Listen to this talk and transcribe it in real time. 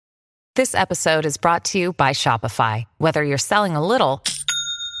This episode is brought to you by Shopify. Whether you're selling a little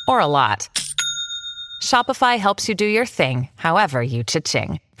or a lot, Shopify helps you do your thing, however you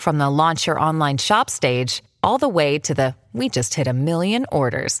cha-ching. From the launch your online shop stage, all the way to the we just hit 1 million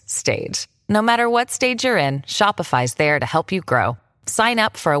orders stage. No matter what stage you're in, Shopify's there to help you grow. Sign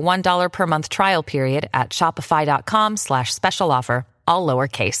up for a $1 per month trial period at shopify.com/special offer, all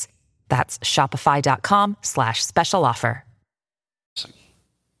lowercase. That's shopify.com/special offer.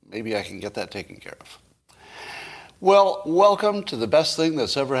 Maybe I can get that taken care of. Well, welcome to the best thing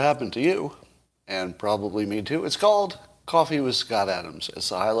that's ever happened to you, and probably me too. It's called Coffee with Scott Adams. It's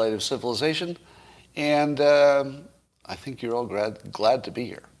the highlight of civilization, and I think you're all glad to be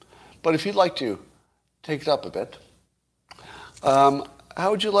here. But if you'd like to take it up a bit, how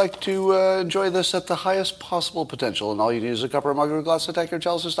would you like to enjoy this at the highest possible potential? And all you need is a cup or a mug or a glass of tank or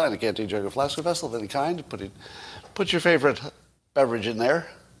chalice or stein, a canteen, jug, or flask, or vessel of any kind. Put your favorite beverage in there.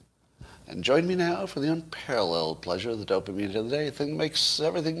 And join me now for the unparalleled pleasure of the dopamine of the day. The thing that makes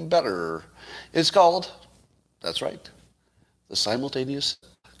everything better. It's called, that's right, the simultaneous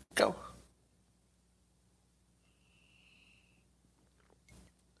go.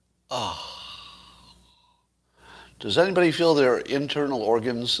 Does anybody feel their internal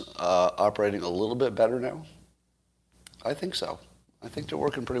organs operating a little bit better now? I think so. I think they're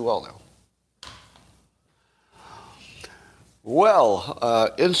working pretty well now. Well,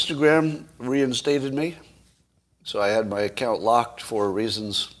 Instagram reinstated me, so I had my account locked for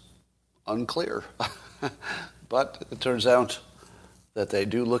reasons unclear. But it turns out that they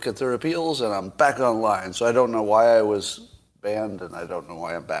do look at their appeals, and I'm back online. So I don't know why I was banned, and I don't know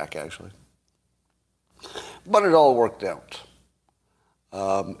why I'm back, actually. But it all worked out.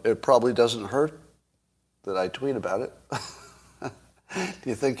 It probably doesn't hurt that I tweet about it. Do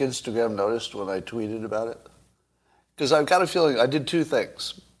you think Instagram noticed when I tweeted about it? Because I've got a feeling I did two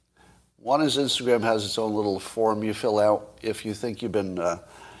things. One is Instagram has its own little form you fill out if you think you've been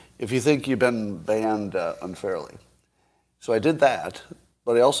banned unfairly. So I did that,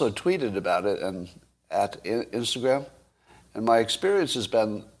 but I also tweeted about it and at Instagram. And my experience has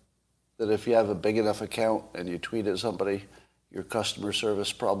been that if you have a big enough account and you tweet at somebody, your customer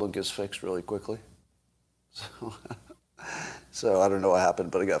service problem gets fixed really quickly. So I don't know what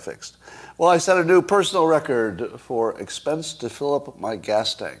happened, but it got fixed. Well, I set a new personal record for expense to fill up my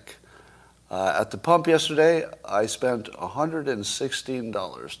gas tank. At the pump yesterday, I spent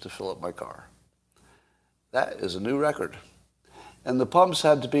 $116 to fill up my car. That is a new record. And the pumps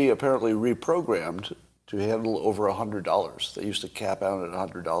had to be apparently reprogrammed to handle over $100. They used to cap out at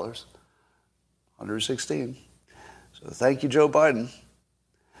 $100. 116. So thank you, Joe Biden.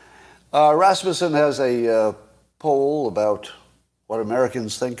 Rasmussen has a poll about what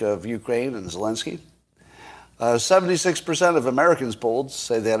Americans think of Ukraine and Zelensky. 76% of Americans polled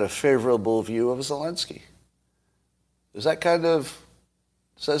say they had a favorable view of Zelensky. Does that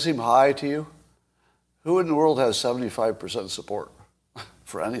seem high to you? Who in the world has 75% support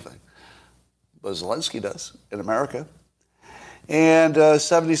for anything? But Zelensky does in America. And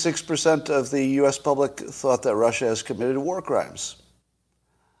 76% of the U.S. public thought that Russia has committed war crimes.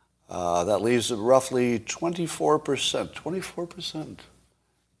 That leaves roughly 24%,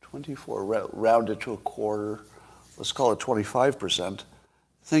 24, rounded to a quarter, let's call it 25%,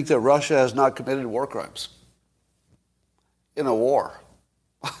 think that Russia has not committed war crimes in a war.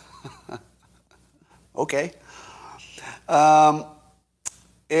 Okay. And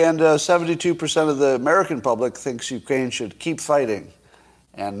 72% of the American public thinks Ukraine should keep fighting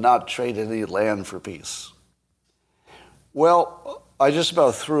and not trade any land for peace. Well, I just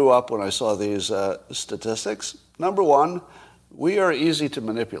about threw up when I saw these statistics. Number one, we are easy to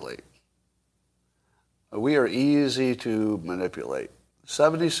manipulate. We are easy to manipulate.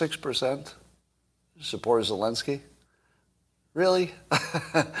 76% support Zelensky. Really?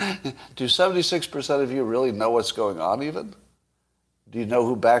 Do 76% of you really know what's going on even? Do you know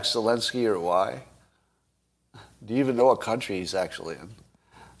who backs Zelensky or why? Do you even know what country he's actually in?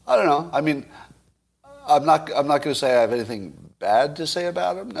 I don't know. I mean, I'm not going to say I have anything bad to say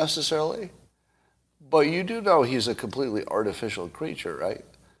about him necessarily, but you do know he's a completely artificial creature, right?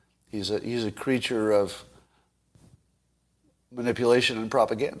 He's a creature of manipulation and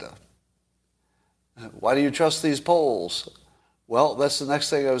propaganda. Why do you trust these polls? Well, that's the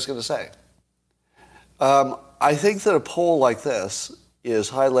next thing I was going to say. I think that a poll like this is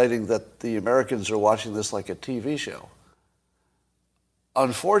highlighting that the Americans are watching this like a TV show.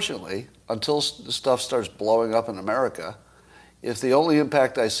 Unfortunately, until stuff starts blowing up in America, if the only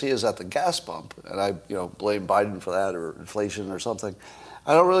impact I see is at the gas pump, and I blame Biden for that or inflation or something,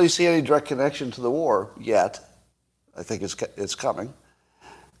 I don't really see any direct connection to the war yet. I think it's coming.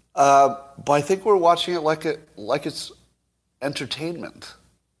 But I think we're watching it like it's entertainment.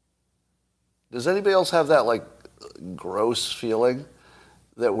 Does anybody else have that like gross feeling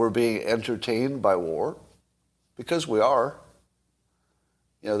that we're being entertained by war? Because we are.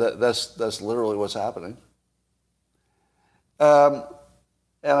 That's literally what's happening. And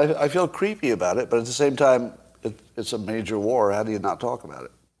I feel creepy about it, but at the same time, it's a major war. How do you not talk about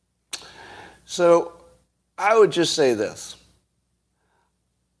it? So I would just say this.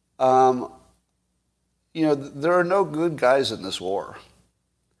 There are no good guys in this war.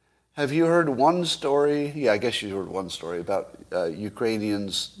 Have you heard one story? Yeah, I guess you heard one story about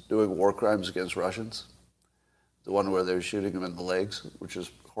Ukrainians doing war crimes against Russians. The one where they're shooting them in the legs, which is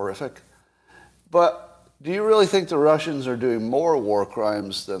horrific. But do you really think the Russians are doing more war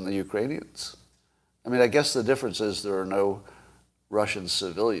crimes than the Ukrainians? I mean, I guess the difference is there are no Russian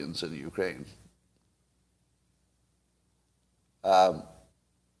civilians in Ukraine. Yeah.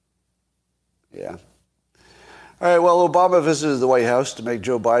 All right, well, Obama visited the White House to make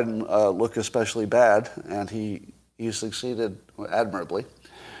Joe Biden look especially bad, and he succeeded admirably.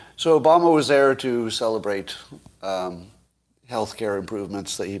 So Obama was there to celebrate health care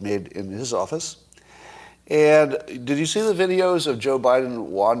improvements that he made in his office. And did you see the videos of Joe Biden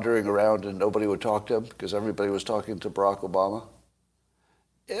wandering around and nobody would talk to him because everybody was talking to Barack Obama?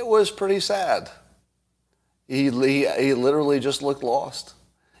 It was pretty sad. He literally just looked lost.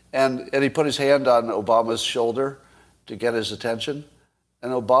 And he put his hand on Obama's shoulder to get his attention,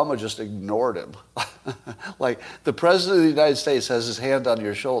 and Obama just ignored him. Like, the President of the United States has his hand on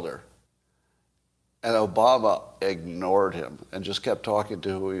your shoulder, and Obama ignored him and just kept talking to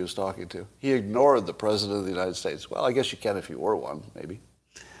who he was talking to. He ignored the President of the United States. Well, I guess you can if you were one, maybe.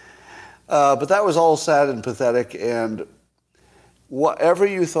 But that was all sad and pathetic, and whatever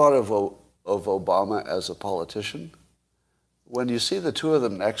you thought of Obama as a politician, when you see the two of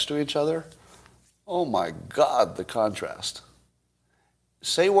them next to each other, oh my God, the contrast.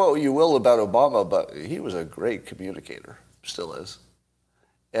 Say what you will about Obama, but he was a great communicator, still is.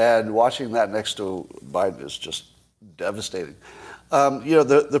 And watching that next to Biden is just devastating.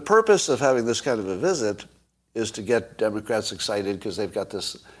 The purpose of having this kind of a visit is to get Democrats excited because they've got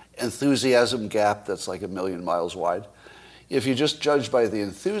this enthusiasm gap that's like 1 million miles wide. If you just judge by the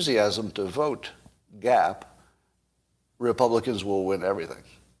enthusiasm to vote gap, Republicans will win everything.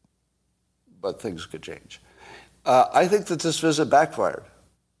 But things could change. I think that this visit backfired.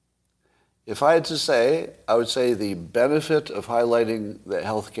 If I had to say, I would say the benefit of highlighting that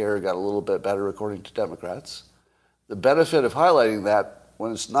health care got a little bit better according to Democrats. The benefit of highlighting that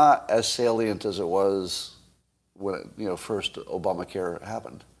when it's not as salient as it was when first Obamacare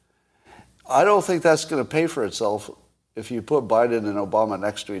happened. I don't think that's going to pay for itself if you put Biden and Obama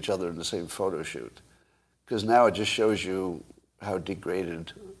next to each other in the same photo shoot. Because now it just shows you how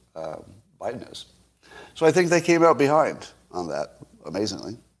degraded Biden is. So I think they came out behind on that,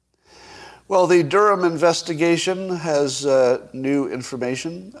 amazingly. Well, the Durham investigation has new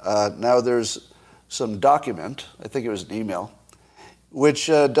information. Now there's some document, I think it was an email, which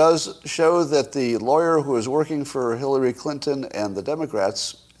does show that the lawyer who was working for Hillary Clinton and the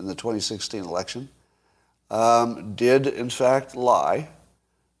Democrats in the 2016 election did, in fact, lie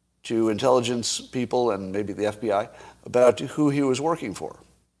to intelligence people and maybe the FBI about who he was working for.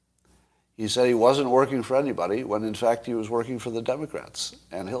 He said he wasn't working for anybody when, in fact, he was working for the Democrats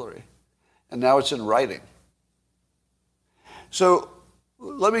and Hillary. And now it's in writing. So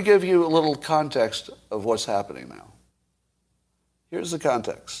let me give you a little context of what's happening now. Here's the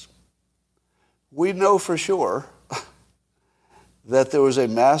context. We know for sure that there was a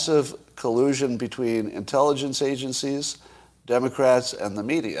massive collusion between intelligence agencies, Democrats, and the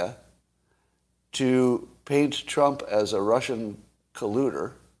media to paint Trump as a Russian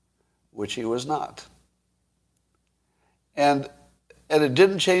colluder, which he was not. And it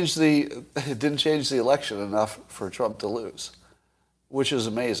didn't change the election enough for Trump to lose, which is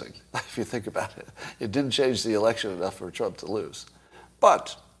amazing if you think about it. It didn't change the election enough for Trump to lose,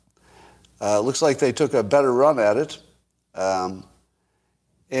 but looks like they took a better run at it, and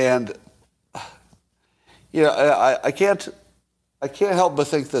I can't help but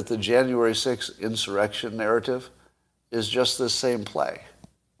think that the January 6th insurrection narrative is just this same play,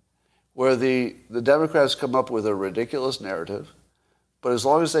 where the Democrats come up with a ridiculous narrative, but as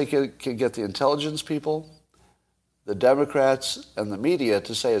long as they can get the intelligence people, the Democrats, and the media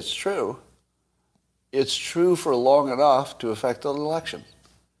to say it's true for long enough to affect an election.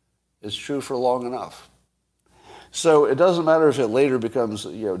 It's true for long enough. So it doesn't matter if it later becomes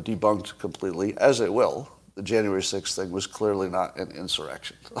debunked completely, as it will. The January 6th thing was clearly not an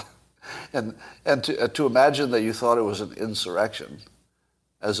insurrection. and to imagine that you thought it was an insurrection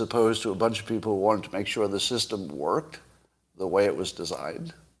as opposed to a bunch of people who wanted to make sure the system worked the way it was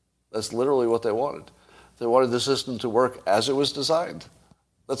designed. That's literally what they wanted. They wanted the system to work as it was designed.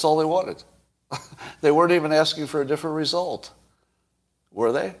 That's all they wanted. They weren't even asking for a different result,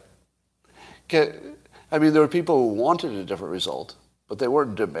 were they? I mean, there were people who wanted a different result, but they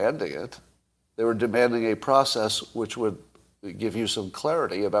weren't demanding it. They were demanding a process which would give you some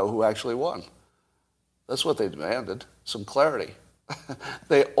clarity about who actually won. That's what they demanded, some clarity.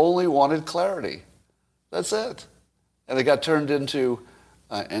 They only wanted clarity. That's it. And it got turned into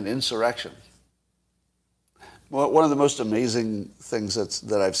an insurrection. Well, one of the most amazing things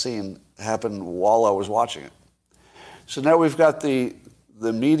that I've seen happen while I was watching it. So now we've got the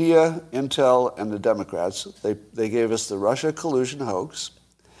media, Intel, and the Democrats. They gave us the Russia collusion hoax.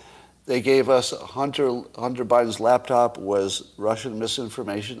 They gave us Hunter Biden's laptop was Russian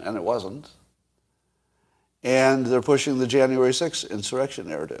misinformation, and it wasn't. And they're pushing the January 6th insurrection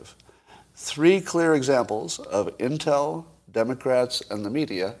narrative. 3 clear examples of Intel, Democrats, and the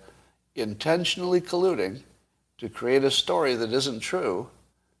media intentionally colluding to create a story that isn't true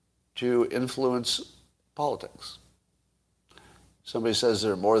to influence politics. Somebody says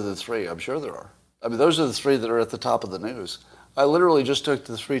there are more than 3. I'm sure there are. I mean, those are the 3 that are at the top of the news. I literally just took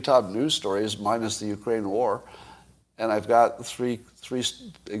the 3 top news stories minus the Ukraine war, and I've got three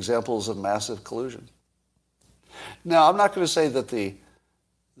examples of massive collusion. Now, I'm not going to say that the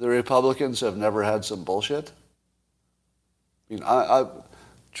Republicans have never had some bullshit. I mean,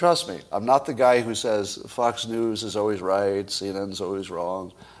 trust me, I'm not the guy who says Fox News is always right, CNN's always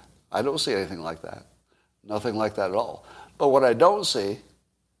wrong. I don't see anything like that. Nothing like that at all. But what I don't see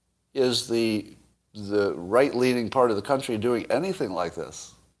is the right-leaning part of the country doing anything like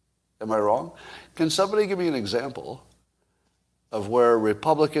this. Am I wrong? Can somebody give me an example of where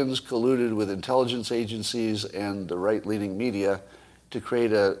Republicans colluded with intelligence agencies and the right-leaning media to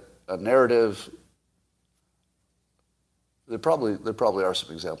create a narrative? There probably are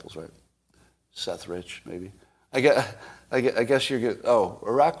some examples, right? Seth Rich, maybe. I guess you're good. Oh,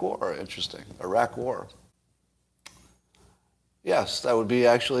 Iraq War, interesting. Iraq War. Yes, that would be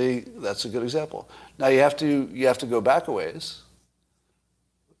that's a good example. Now you have to go back a ways.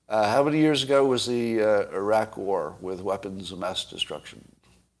 How many years ago was the Iraq War with weapons of mass destruction?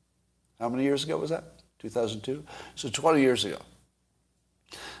 How many years ago was that? 2002? So 20 years ago.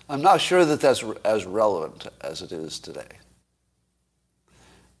 I'm not sure that that's as relevant as it is today.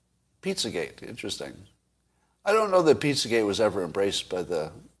 Pizzagate, interesting. I don't know that Pizzagate was ever embraced by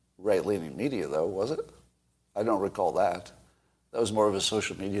the right-leaning media, though, was it? I don't recall that. That was more of a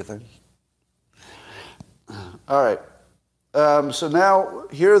social media thing. All right. So now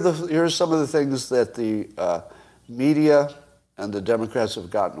here are some of the things that the media and the Democrats have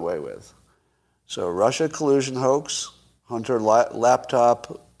gotten away with. So Russia collusion hoax, Hunter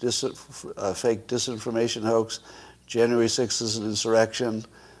laptop fake disinformation hoax, January 6th is an insurrection,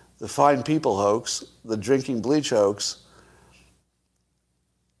 the fine people hoax, the drinking bleach hoax.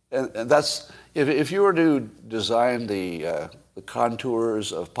 And that's, if you were to design the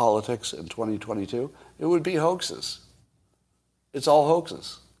contours of politics in 2022, it would be hoaxes. It's all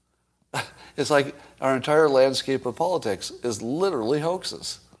hoaxes. It's like our entire landscape of politics is literally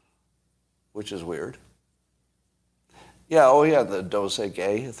hoaxes, which is weird. Yeah, the don't say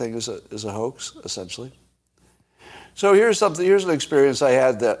gay thing is a hoax, essentially. So here's an experience I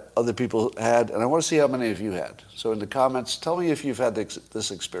had that other people had, and I want to see how many of you had. So in the comments, tell me if you've had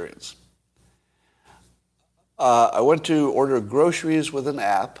this experience. I went to order groceries with an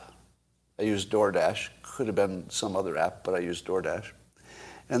app. I used DoorDash. Could have been some other app, but I used DoorDash.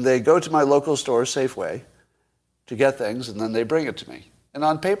 And they go to my local store, Safeway, to get things, and then they bring it to me. And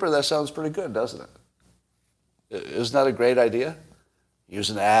on paper, that sounds pretty good, doesn't it? Isn't that a great idea? Use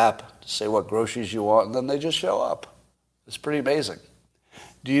an app, say what groceries you want, and then they just show up. It's pretty amazing.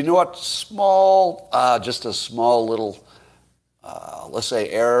 Do you know what just a small little, let's say,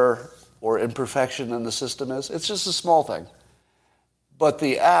 error or imperfection in the system is? It's just a small thing. But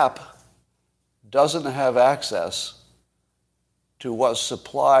the app doesn't have access to what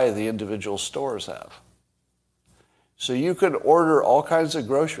supply the individual stores have. So you could order all kinds of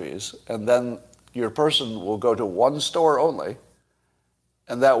groceries, and then your person will go to one store only,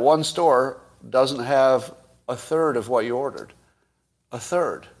 and that one store doesn't have a third of what you ordered. A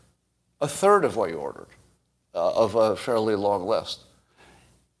third of what you ordered of a fairly long list.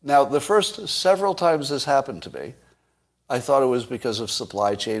 Now, the first several times this happened to me, I thought it was because of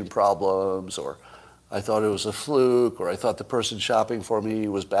supply chain problems, or I thought it was a fluke, or I thought the person shopping for me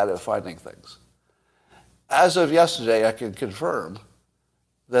was bad at finding things. As of yesterday, I can confirm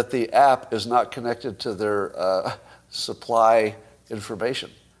that the app is not connected to their supply information.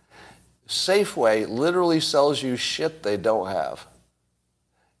 Safeway literally sells you shit they don't have.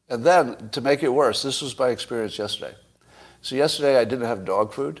 And then, to make it worse, this was my experience yesterday. So yesterday I didn't have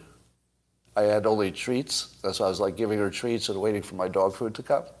dog food. I had only treats. That's why I was like giving her treats and waiting for my dog food to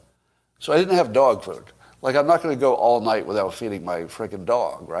come. So I didn't have dog food. Like, I'm not going to go all night without feeding my freaking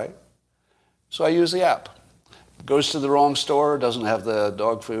dog, right? So I use the app. Goes to the wrong store, doesn't have the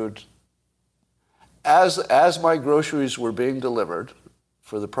dog food. As my groceries were being delivered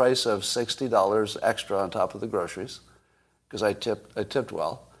for the price of $60 extra on top of the groceries, because I tipped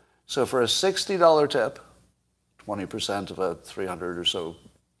well. So for a $60 tip, 20% of a $300 or so,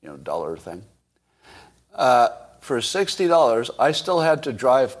 dollar thing, for $60, I still had to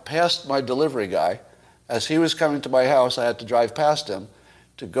drive past my delivery guy. As he was coming to my house, I had to drive past him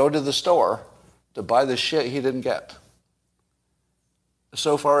to go to the store to buy the shit he didn't get.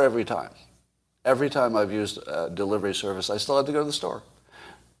 So far, every time. Every time I've used a delivery service, I still had to go to the store.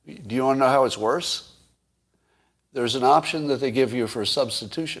 Do you want to know how it's worse? There's an option that they give you for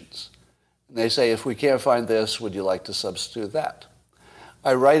substitutions. And they say, if we can't find this, would you like to substitute that?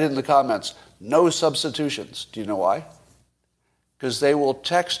 I write in the comments, no substitutions. Do you know why? Because they will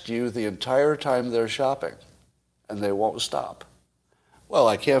text you the entire time they're shopping, and they won't stop. Well,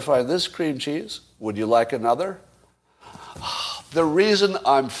 I can't find this cream cheese. Would you like another? The reason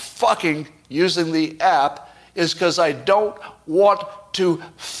I'm fucking using the app is because I don't want to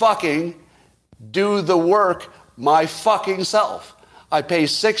fucking do the work my fucking self. I pay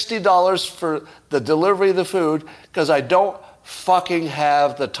 $60 for the delivery of the food because I don't fucking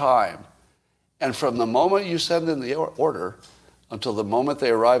have the time. And from the moment you send in the order until the moment they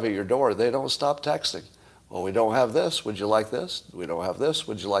arrive at your door, they don't stop texting. Well, we don't have this. Would you like this? We don't have this.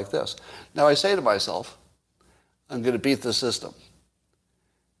 Would you like this? Now I say to myself, I'm going to beat the system.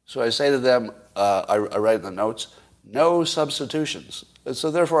 So I say to them, I write in the notes, no substitutions. And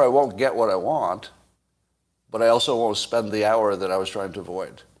so therefore I won't get what I want, but I also won't spend the hour that I was trying to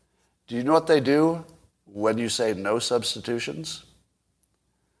avoid. Do you know what they do when you say no substitutions?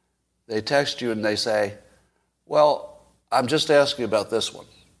 They text you and they say, well, I'm just asking about this one.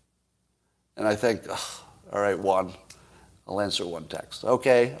 And I think, all right, one. I'll answer one text.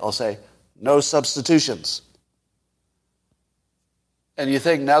 Okay, I'll say, no substitutions. And you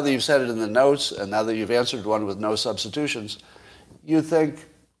think, now that you've said it in the notes, and now that you've answered one with no substitutions, you think,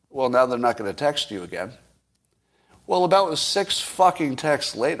 well, now they're not going to text you again. Well, about 6 fucking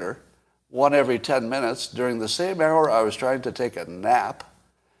texts later, one every 10 minutes, during the same hour I was trying to take a nap.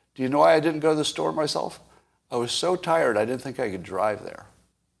 Do you know why I didn't go to the store myself? I was so tired I didn't think I could drive there.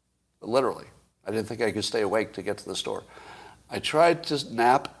 Literally. I didn't think I could stay awake to get to the store. I tried to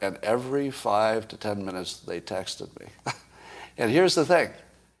nap, and every 5 to 10 minutes they texted me. And here's the thing.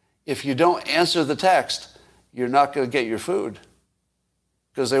 If you don't answer the text, you're not going to get your food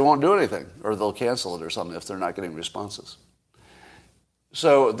because they won't do anything, or they'll cancel it or something if they're not getting responses.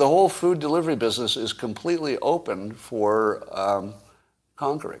 So the whole food delivery business is completely open for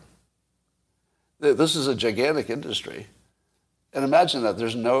conquering. This is a gigantic industry. And imagine that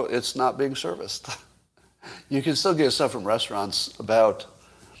it's not being serviced. You can still get stuff from restaurants about,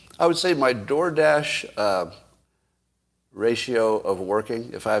 I would say my DoorDash ratio of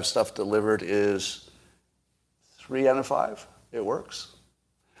working, if I have stuff delivered, is 3 out of 5. It works.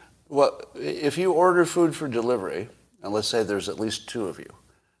 Well, if you order food for delivery, and let's say there's at least 2 of you,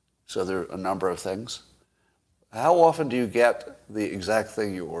 so there are a number of things, how often do you get the exact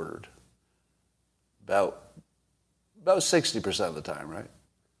thing you ordered? About 60% of the time, right?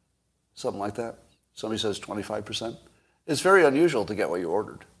 Something like that. Somebody says 25%. It's very unusual to get what you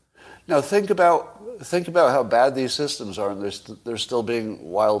ordered. Now think about how bad these systems are, and they're still being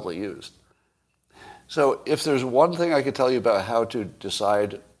wildly used. So if there's one thing I could tell you about how to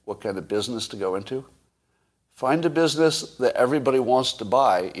decide what kind of business to go into, find a business that everybody wants to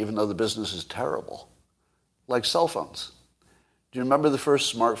buy, even though the business is terrible, like cell phones. Do you remember the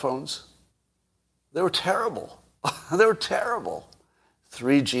first smartphones? They were terrible. They were terrible.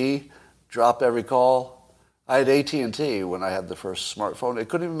 3G, drop every call. I had AT&T when I had the first smartphone. It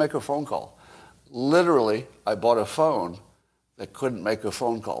couldn't even make a phone call. Literally, I bought a phone that couldn't make a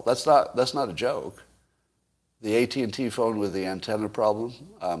phone call. That's not a joke. The AT&T phone with the antenna problem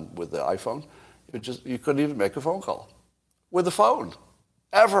with the iPhone, you couldn't even make a phone call with the phone,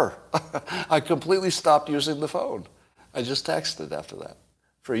 ever. I completely stopped using the phone. I just texted after that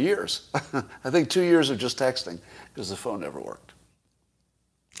for years. I think 2 years of just texting because the phone never worked.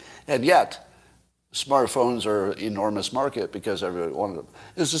 And yet, smartphones are an enormous market because everybody wanted them.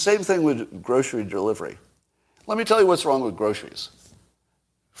 It's the same thing with grocery delivery. Let me tell you what's wrong with groceries.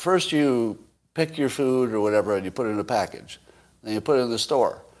 First, you pick your food or whatever and you put it in a package. and you put it in the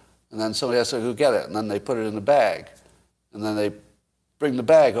store, and then somebody has to go get it, and then they put it in a bag, and then they bring the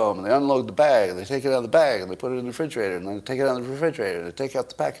bag home, and they unload the bag, and they take it out of the bag, and they put it in the refrigerator, and then they take it out of the refrigerator, and they take out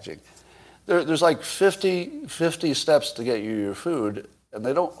the packaging. There's like 50 steps to get you your food, and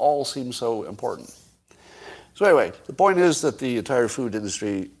they don't all seem so important. So anyway, the point is that the entire food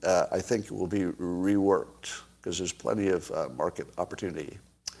industry, I think, will be reworked because there's plenty of market opportunity.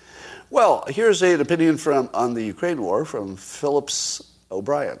 Well, here's an opinion on the Ukraine war from Phillips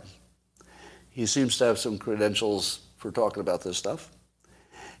O'Brien. He seems to have some credentials for talking about this stuff.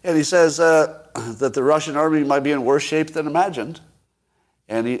 And he says that the Russian army might be in worse shape than imagined.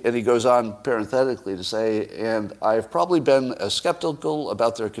 And he goes on parenthetically to say, and I've probably been as skeptical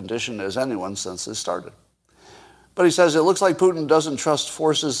about their condition as anyone since this started. But he says it looks like Putin doesn't trust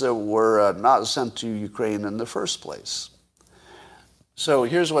forces that were not sent to Ukraine in the first place. So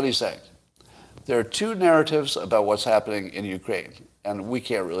here's what he's saying. There are two narratives about what's happening in Ukraine, and we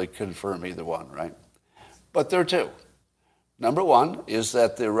can't really confirm either one, right? But there are two. Number one is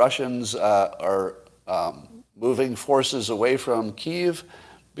that the Russians are moving forces away from Kyiv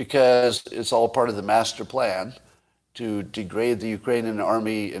because it's all part of the master plan to degrade the Ukrainian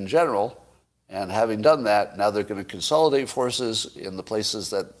army in general. And having done that, now they're going to consolidate forces in the places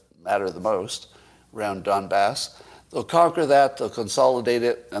that matter the most around Donbass. They'll conquer that, they'll consolidate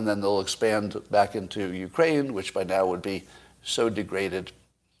it, and then they'll expand back into Ukraine, which by now would be so degraded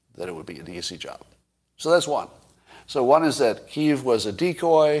that it would be an easy job. So that's one. So one is that Kyiv was a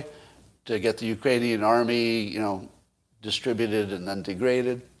decoy to get the Ukrainian army, distributed and then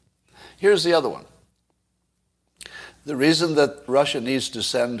degraded. Here's the other one. The reason that Russia needs to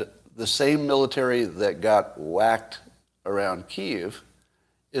send the same military that got whacked around Kyiv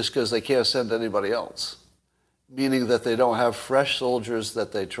is because they can't send anybody else, meaning that they don't have fresh soldiers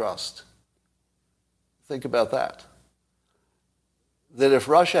that they trust. Think about that. That if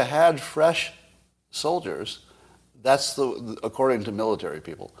Russia had fresh soldiers, that's according to military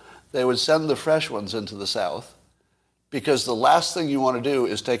people, they would send the fresh ones into the south, because the last thing you want to do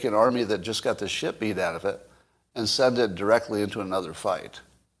is take an army that just got the shit beat out of it and send it directly into another fight.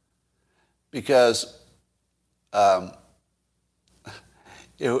 Because you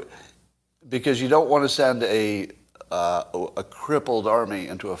don't want to send a crippled army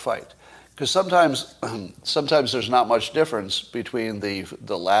into a fight. Because sometimes there's not much difference between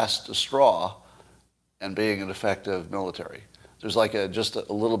the last straw and being an effective military. There's like just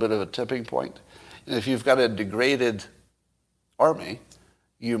a little bit of a tipping point. And if you've got a degraded army,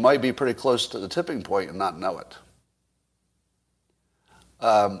 you might be pretty close to the tipping point and not know it.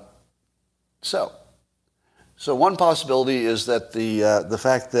 So one possibility is that the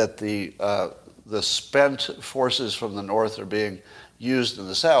fact that the spent forces from the north are being used in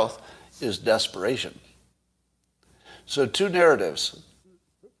the south is desperation. So two narratives.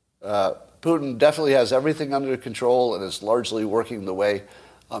 Putin definitely has everything under control and is largely working the way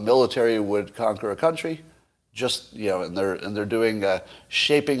a military would conquer a country. And they're doing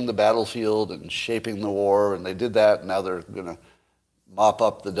shaping the battlefield and shaping the war, and they did that. And now they're going to mop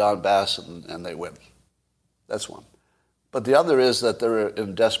up the Donbass and they win. That's one. But the other is that they're in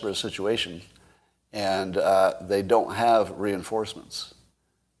a desperate situation and they don't have reinforcements.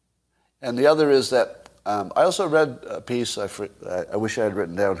 And the other is that I also read a piece, I wish I had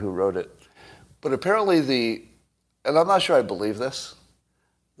written down who wrote it, but apparently and I'm not sure I believe this,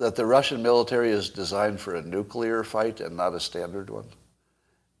 that the Russian military is designed for a nuclear fight and not a standard one.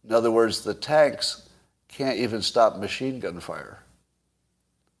 In other words, the tanks can't even stop machine gun fire.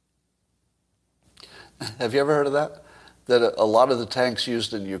 Have you ever heard of that? That a lot of the tanks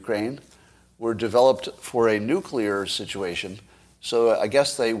used in Ukraine were developed for a nuclear situation, so I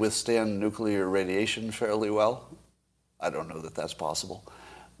guess they withstand nuclear radiation fairly well. I don't know that that's possible.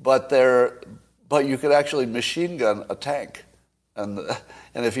 But you could actually machine gun a tank. And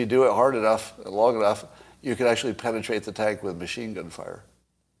if you do it hard enough, long enough, you could actually penetrate the tank with machine gun fire.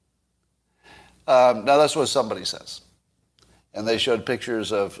 Now that's what somebody says. And they showed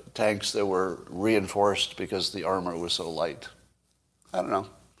pictures of tanks that were reinforced because the armor was so light. I don't know.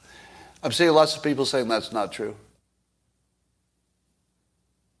 I'm seeing lots of people saying that's not true.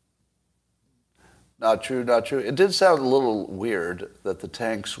 Not true, not true. It did sound a little weird that the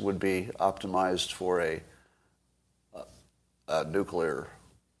tanks would be optimized for a nuclear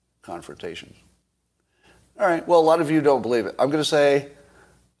confrontation. All right, well, a lot of you don't believe it. I'm going to say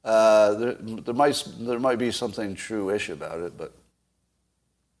there might be something true-ish about it, but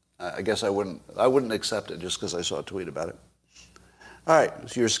I guess I wouldn't accept it just because I saw a tweet about it. All right,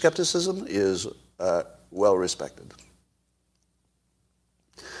 so your skepticism is well respected.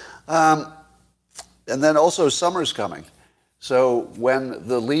 And then also summer's coming. So when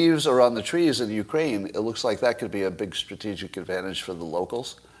the leaves are on the trees in Ukraine, it looks like that could be a big strategic advantage for the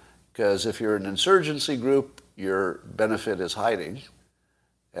locals. Because if you're an insurgency group, your benefit is hiding.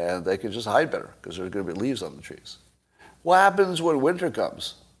 And they can just hide better because there's going to be leaves on the trees. What happens when winter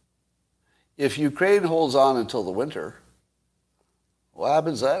comes? If Ukraine holds on until the winter, what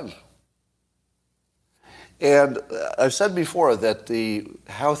happens then? And I've said before that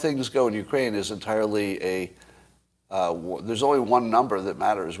how things go in Ukraine is entirely there's only one number that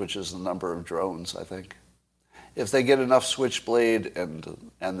matters, which is the number of drones, I think. If they get enough Switchblade and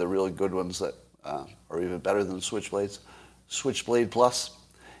the really good ones that are even better than Switchblades, Switchblade Plus,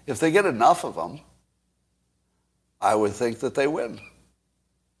 if they get enough of them, I would think that they win.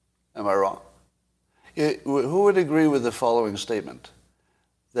 Am I wrong? Who would agree with the following statement?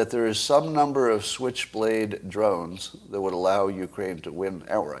 That there is some number of Switchblade drones that would allow Ukraine to win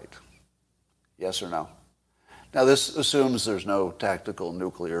outright? Yes or no? Now, this assumes there's no tactical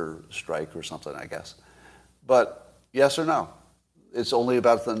nuclear strike or something, I guess. But yes or no? It's only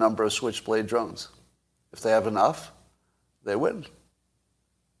about the number of Switchblade drones. If they have enough, they win.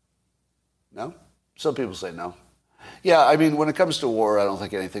 No? Some people say no. Yeah, I mean, when it comes to war, I don't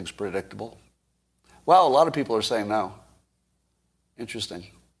think anything's predictable. Well, a lot of people are saying no. Interesting.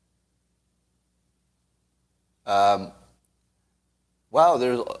 Wow,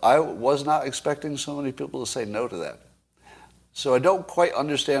 I was not expecting so many people to say no to that. So I don't quite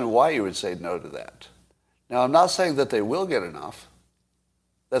understand why you would say no to that. Now, I'm not saying that they will get enough.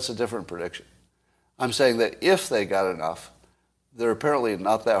 That's a different prediction. I'm saying that if they got enough, they're apparently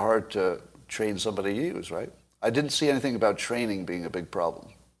not that hard to train somebody to use, right? I didn't see anything about training being a big problem.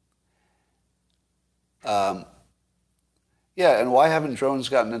 Yeah, and why haven't drones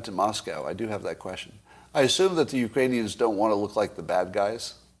gotten into Moscow? I do have that question. I assume that the Ukrainians don't want to look like the bad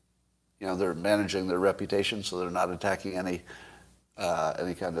guys. You know, they're managing their reputation, so they're not attacking any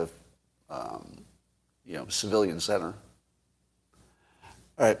kind of, civilian center.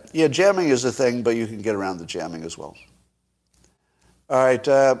 All right. Yeah, jamming is a thing, but you can get around the jamming as well. All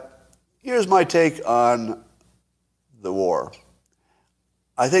right. Here's my take on the war.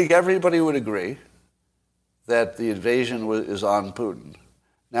 I think everybody would agree that the invasion is on Putin.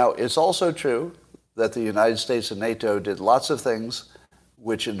 Now, it's also true that the United States and NATO did lots of things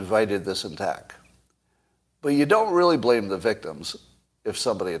which invited this attack. But you don't really blame the victims if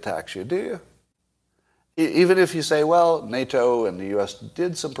somebody attacks you, do you? Even if you say, well, NATO and the U.S.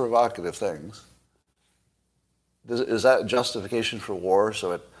 did some provocative things. Is that justification for war,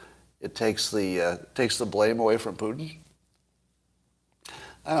 so it takes the blame away from Putin?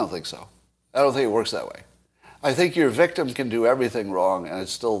 I don't think so. I don't think it works that way. I think your victim can do everything wrong, and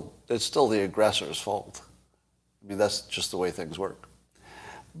it's still the aggressor's fault. I mean, that's just the way things work.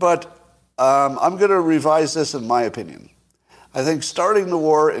 But I'm going to revise this in my opinion. I think starting the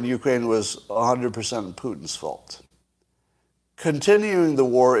war in Ukraine was 100% Putin's fault. Continuing the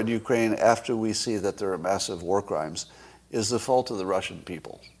war in Ukraine after we see that there are massive war crimes is the fault of the Russian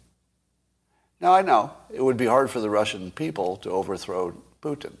people. Now, I know it would be hard for the Russian people to overthrow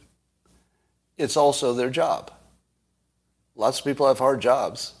Putin. It's also their job. Lots of people have hard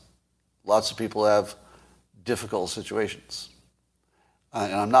jobs. Lots of people have difficult situations.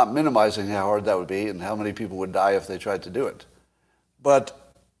 And I'm not minimizing how hard that would be and how many people would die if they tried to do it.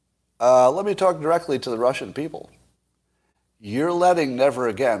 But let me talk directly to the Russian people. You're letting never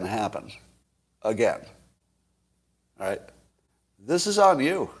again happen. Again. All right? This is on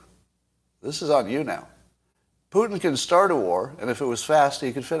you. This is on you now. Putin can start a war, and if it was fast,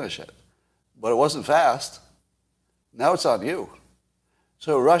 he could finish it. But it wasn't fast. Now it's on you.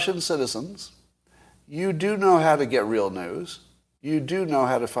 So Russian citizens, you do know how to get real news. You do know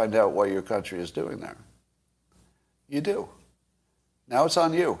how to find out what your country is doing there. You do. Now it's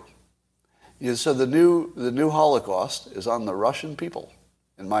on you. So the new Holocaust is on the Russian people,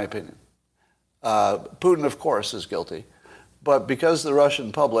 in my opinion. Putin, of course, is guilty. But because the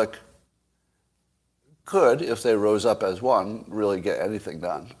Russian public could, if they rose up as one, really get anything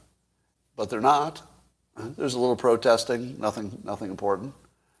done. But they're not. There's a little protesting, nothing important.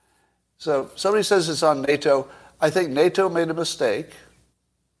 So somebody says it's on NATO. I think NATO made a mistake.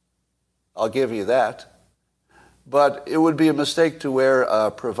 I'll give you that. But it would be a mistake to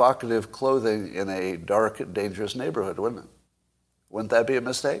wear provocative clothing in a dark, dangerous neighborhood, wouldn't it? Wouldn't that be a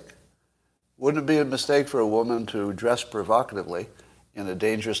mistake? Wouldn't it be a mistake for a woman to dress provocatively in a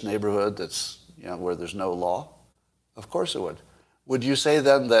dangerous neighborhood that's, where there's no law? Of course it would. Would you say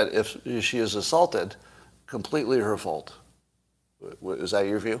then that if she is assaulted, completely her fault? Is that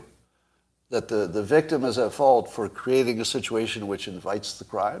your view? That the victim is at fault for creating a situation which invites the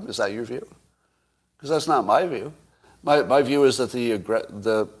crime? Is that your view? Because that's not my view. My view is that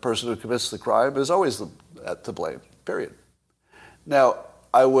the person who commits the crime is always to blame, period. Now,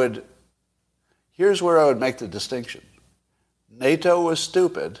 here's where I would make the distinction. NATO was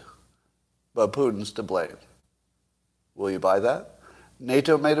stupid, but Putin's to blame. Will you buy that?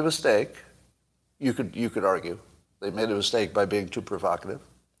 NATO made a mistake. You could argue. They made a mistake by being too provocative.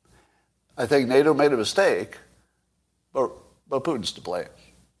 I think NATO made a mistake, but Putin's to blame.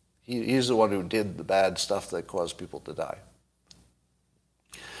 He's the one who did the bad stuff that caused people to die.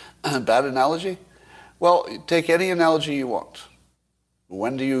 Bad analogy? Well, take any analogy you want.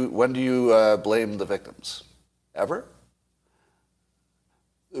 When do you blame the victims? Ever?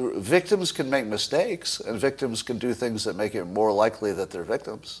 Victims can make mistakes, and victims can do things that make it more likely that they're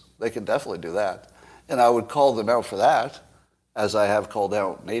victims. They can definitely do that. And I would call them out for that, as I have called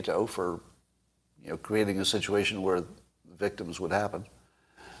out NATO for creating a situation where victims would happen.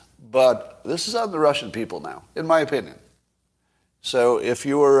 But this is on the Russian people now, in my opinion. So if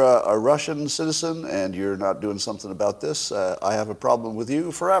you're a Russian citizen and you're not doing something about this, I have a problem with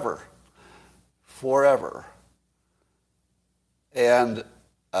you forever. Forever. And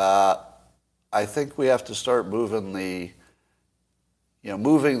I think we have to start moving the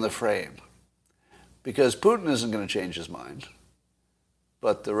frame. Because Putin isn't going to change his mind.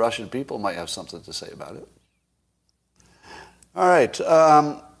 But the Russian people might have something to say about it. All right.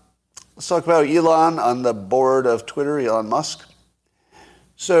 Let's talk about Elon on the board of Twitter, Elon Musk.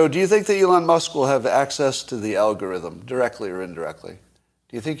 So do you think that Elon Musk will have access to the algorithm, directly or indirectly?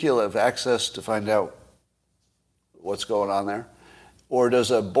 Do you think he'll have access to find out what's going on there? Or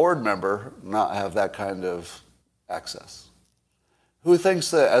does a board member not have that kind of access? Who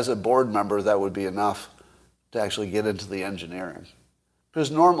thinks that as a board member that would be enough to actually get into the engineering? Because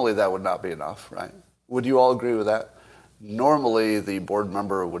normally that would not be enough, right? Would you all agree with that? Normally the board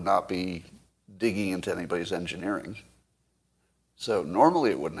member would not be digging into anybody's engineering. So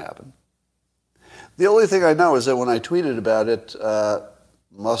normally it wouldn't happen. The only thing I know is that when I tweeted about it,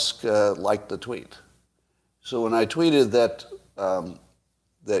 Musk liked the tweet. So when I tweeted that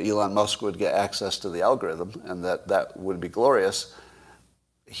Elon Musk would get access to the algorithm and that would be glorious,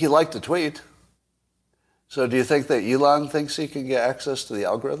 he liked the tweet. So do you think that Elon thinks he can get access to the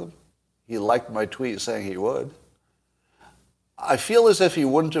algorithm? He liked my tweet saying he would. I feel as if he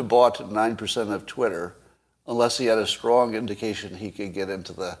wouldn't have bought 9% of Twitter unless he had a strong indication he could get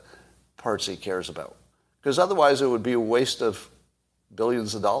into the parts he cares about. Because otherwise it would be a waste of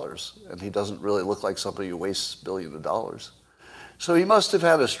billions of dollars, and he doesn't really look like somebody who wastes billions of dollars. So he must have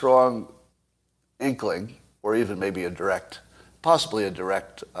had a strong inkling, or even maybe possibly a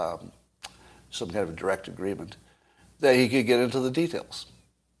direct, some kind of a direct agreement, that he could get into the details.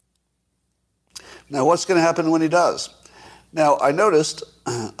 Now, what's going to happen when he does? Now, I noticed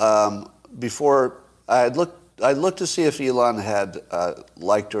before I looked to see if Elon had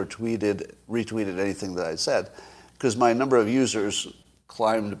liked or retweeted anything that I said, because my number of users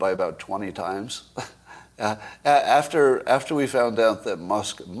climbed by about 20 times. After we found out that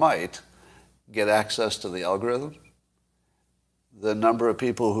Musk might get access to the algorithm, the number of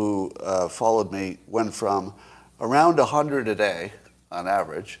people who followed me went from around 100 a day on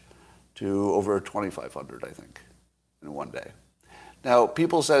average to over 2,500, I think, in one day. Now,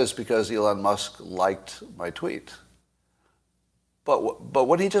 people said it's because Elon Musk liked my tweet. But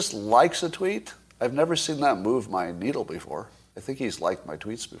when he just likes a tweet, I've never seen that move my needle before. I think he's liked my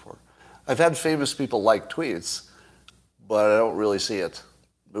tweets before. I've had famous people like tweets, but I don't really see it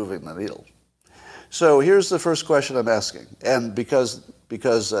moving the needle. So here's the first question I'm asking. And because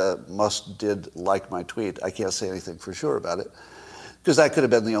Musk did like my tweet, I can't say anything for sure about it, because that could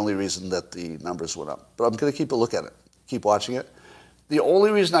have been the only reason that the numbers went up. But I'm going to keep a look at it, keep watching it. The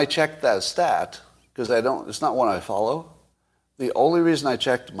only reason I checked that stat, because it's not one I follow, the only reason I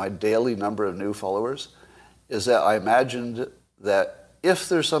checked my daily number of new followers is that I imagined that if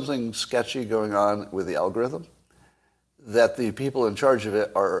there's something sketchy going on with the algorithm, that the people in charge of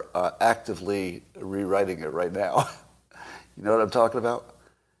it are actively rewriting it right now. You know what I'm talking about?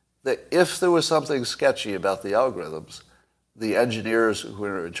 That if there was something sketchy about the algorithms, the engineers who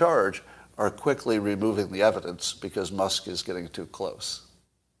are in charge are quickly removing the evidence because Musk is getting too close.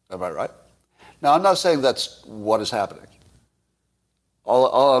 Am I right? Now, I'm not saying that's what is happening.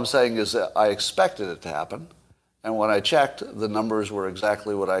 All I'm saying is that I expected it to happen, and when I checked, the numbers were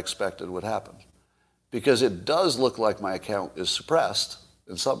exactly what I expected would happen. Because it does look like my account is suppressed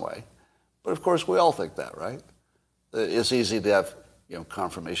in some way. But of course, we all think that, right? It's easy to have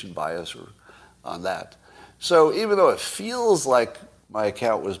confirmation bias on that. So even though it feels like my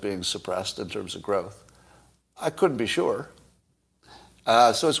account was being suppressed in terms of growth, I couldn't be sure.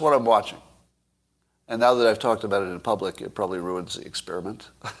 So it's what I'm watching. And now that I've talked about it in public, it probably ruins the experiment,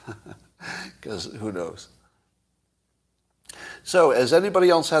 because who knows? So has anybody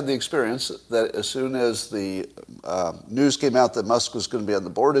else had the experience that as soon as the news came out that Musk was going to be on the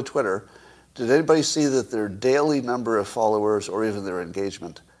board of Twitter, did anybody see that their daily number of followers or even their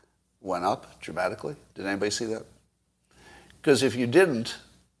engagement went up dramatically? Did anybody see that? Because if you didn't,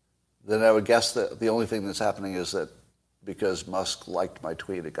 then I would guess that the only thing that's happening is that because Musk liked my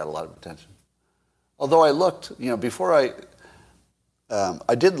tweet, it got a lot of attention. Although I looked, before I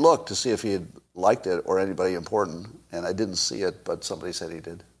did look to see if he had liked it or anybody important, and I didn't see it, but somebody said he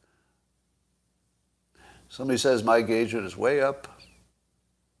did. Somebody says my engagement is way up.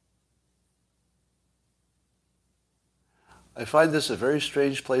 I find this a very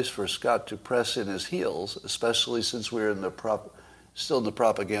strange place for Scott to press in his heels, especially since we're still in the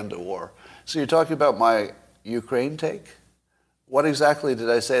propaganda war. So you're talking about my Ukraine take? What exactly did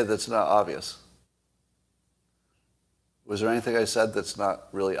I say that's not obvious? Was there anything I said that's not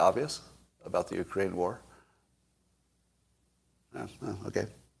really obvious about the Ukraine war? Oh, okay.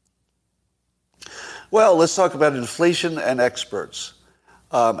 Well, let's talk about inflation and experts.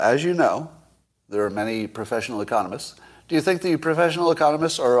 As you know, there are many professional economists. Do you think the professional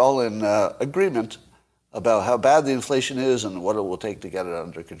economists are all in agreement about how bad the inflation is and what it will take to get it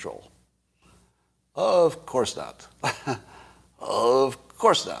under control? Of course not. Of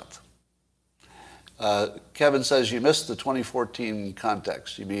course not. Kevin says you missed the 2014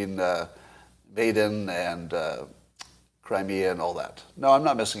 context. You mean Maidan and Crimea and all that. No, I'm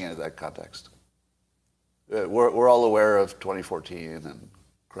not missing any of that context. We're all aware of 2014 and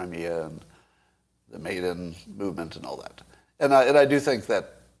Crimea and the Maidan movement and all that. And I do think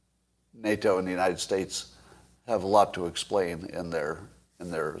that NATO and the United States have a lot to explain in their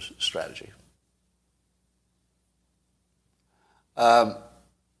strategy.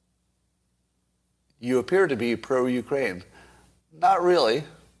 You appear to be pro-Ukraine. Not really.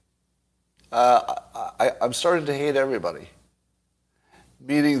 I'm starting to hate everybody,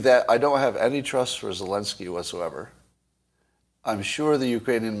 meaning that I don't have any trust for Zelensky whatsoever. I'm sure the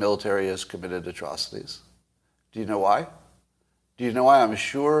Ukrainian military has committed atrocities. Do you know why? Do you know why I'm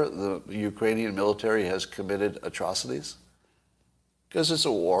sure the Ukrainian military has committed atrocities? Because it's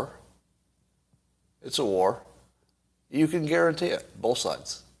a war. It's a war. You can guarantee it, both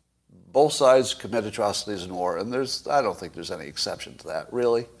sides. Both sides commit atrocities in war, and I don't think there's any exception to that,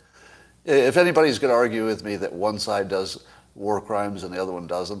 really. If anybody's going to argue with me that one side does war crimes and the other one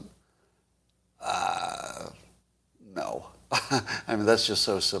doesn't, no. I mean, that's just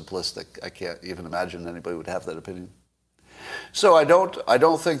so simplistic. I can't even imagine anybody would have that opinion. So I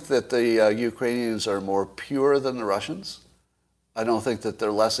don't think that the Ukrainians are more pure than the Russians. I don't think that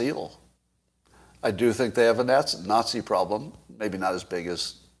they're less evil. I do think they have a Nazi problem, maybe not as big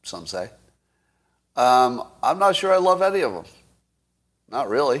as some say. I'm not sure I love any of them. Not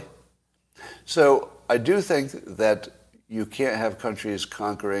really. So I do think that you can't have countries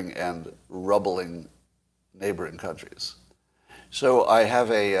conquering and rubbling neighboring countries. So I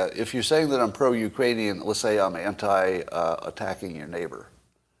have if you're saying that I'm pro-Ukrainian, let's say I'm anti-attacking your neighbor,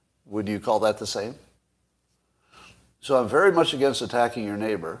 would you call that the same? So I'm very much against attacking your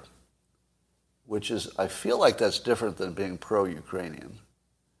neighbor, which is, I feel like that's different than being pro-Ukrainian.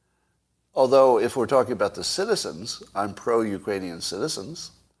 Although if we're talking about the citizens, I'm pro-Ukrainian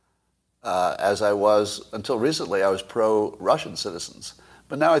citizens. As I was, until recently, I was pro-Russian citizens.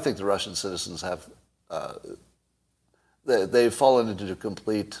 But now I think the Russian citizens have, they've fallen into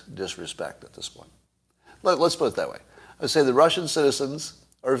complete disrespect at this point. Let's put it that way. I say the Russian citizens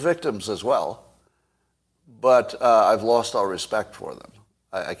are victims as well, but I've lost all respect for them.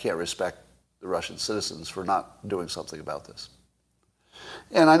 I can't respect the Russian citizens for not doing something about this.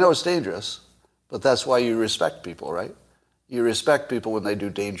 And I know it's dangerous, but that's why you respect people, right? You respect people when they do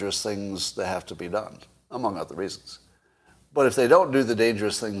dangerous things that have to be done, among other reasons. But if they don't do the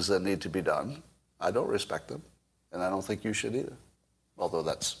dangerous things that need to be done, I don't respect them, and I don't think you should either. Although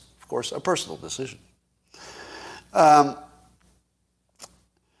that's, of course, a personal decision.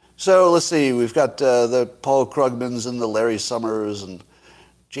 So let's see, we've got the Paul Krugmans and the Larry Summers and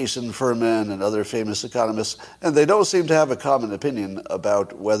Jason Furman and other famous economists, and they don't seem to have a common opinion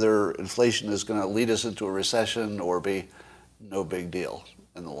about whether inflation is going to lead us into a recession or be no big deal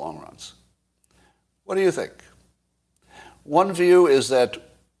in the long runs. What do you think? One view is that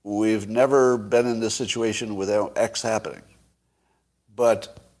we've never been in this situation without X happening.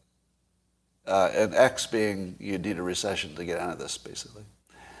 But, and X being you need a recession to get out of this, basically.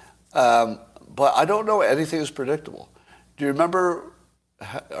 But I don't know anything is predictable. Do you remember,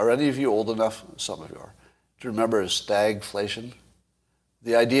 are any of you old enough, some of you are, to remember stagflation?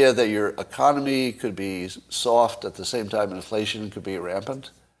 The idea that your economy could be soft at the same time inflation could be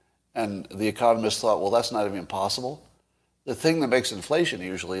rampant, and the economists thought, well, that's not even possible. The thing that makes inflation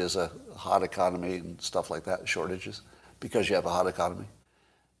usually is a hot economy and stuff like that, shortages, because you have a hot economy.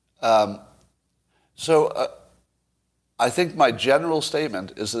 So I think my general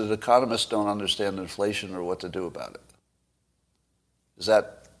statement is that economists don't understand inflation or what to do about it. Is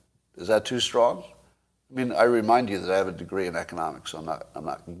that too strong? I mean, I remind you that I have a degree in economics, so I'm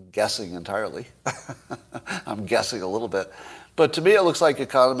not guessing entirely. I'm guessing a little bit. But to me, it looks like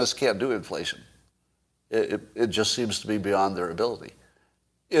economists can't do inflation. It just seems to be beyond their ability.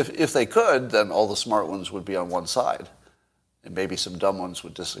 If they could, then all the smart ones would be on one side, and maybe some dumb ones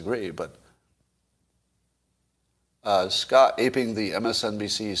would disagree. But Scott aping the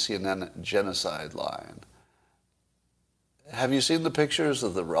MSNBC CNN genocide line. Have you seen the pictures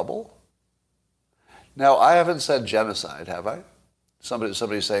of the rubble? Now, I haven't said genocide, have I?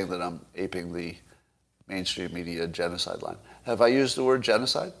 Somebody's saying that I'm aping the mainstream media genocide line. Have I used the word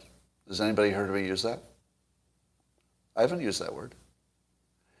genocide? Has anybody heard me use that? I haven't used that word.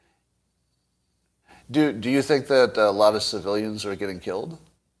 Do you think that a lot of civilians are getting killed?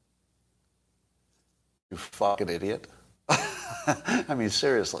 You fucking idiot. I mean,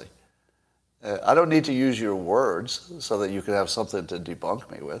 seriously. I don't need to use your words so that you can have something to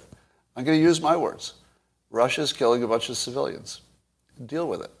debunk me with. I'm going to use my words. Russia's killing a bunch of civilians. Deal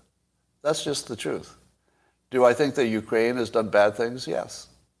with it. That's just the truth. Do I think that Ukraine has done bad things? Yes,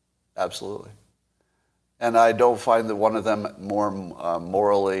 absolutely. And I don't find that one of them more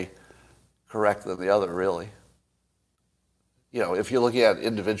morally correct than the other, really. You know, if you're looking at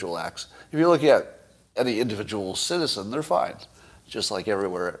individual acts, if you're looking at any individual citizen, they're fine, just like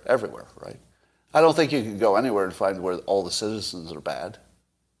everywhere, right? I don't think you can go anywhere and find where all the citizens are bad.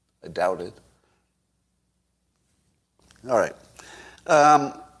 I doubt it. All right.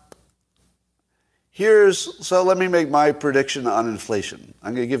 So let me make my prediction on inflation.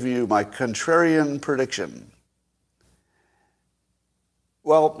 I'm going to give you my contrarian prediction.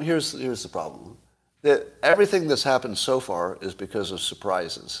 Well, here's the problem. That everything that's happened so far is because of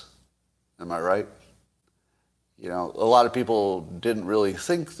surprises. Am I right? You know, a lot of people didn't really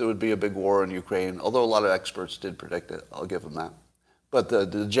think there would be a big war in Ukraine, although a lot of experts did predict it. I'll give them that. But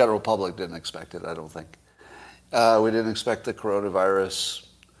the general public didn't expect it, I don't think. We didn't expect the coronavirus.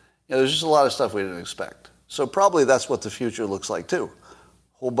 You know, there's just a lot of stuff we didn't expect. So probably that's what the future looks like too.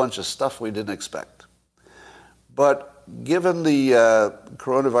 A whole bunch of stuff we didn't expect. But given the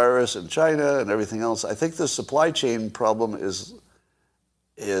coronavirus in China and everything else, I think the supply chain problem is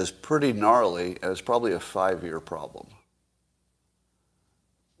pretty gnarly, and it's probably a 5-year problem.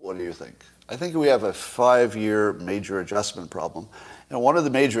 What do you think? I think we have a 5-year major adjustment problem. And one of the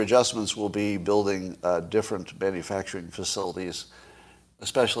major adjustments will be building different manufacturing facilities,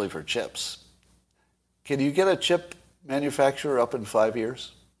 especially for chips. Can you get a chip manufacturer up in 5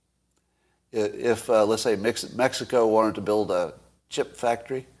 years? If let's say, Mexico wanted to build a chip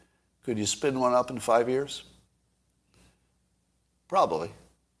factory, could you spin one up in 5 years? Probably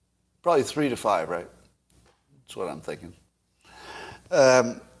 3 to 5, right? That's what I'm thinking.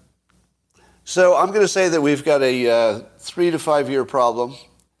 So I'm going to say that we've got a 3 to 5 year problem,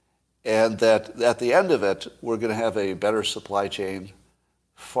 and that at the end of it, we're going to have a better supply chain,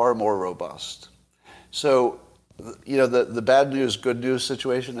 far more robust. So, you know, the bad news, good news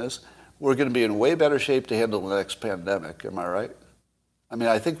situation is we're going to be in way better shape to handle the next pandemic. Am I right? I mean,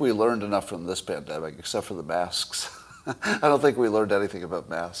 I think we learned enough from this pandemic, except for the masks. I don't think we learned anything about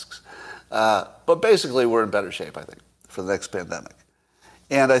masks. But basically, we're in better shape, I think, for the next pandemic.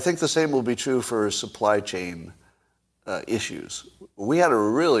 And I think the same will be true for supply chain issues. We had a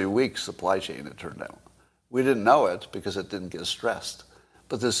really weak supply chain, it turned out. We didn't know it because it didn't get stressed.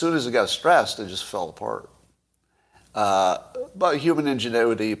 But as soon as it got stressed, it just fell apart. But human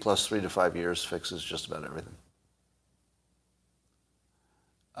ingenuity plus 3 to 5 years fixes just about everything.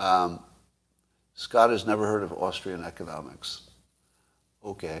 Scott has never heard of Austrian economics.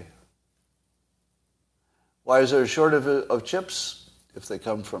 Okay. Why is there a shortage of chips? If they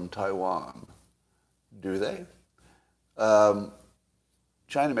come from Taiwan. Do they?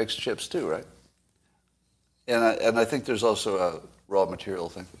 China makes chips too, right? And I think there's also a raw material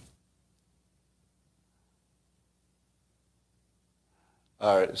thing.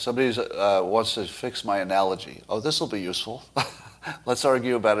 All right, somebody wants to fix my analogy. Oh, this will be useful. Let's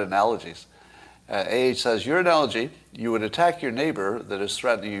argue about analogies. AH says, your analogy, you would attack your neighbor that is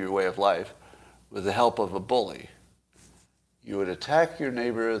threatening your way of life with the help of a bully. You would attack your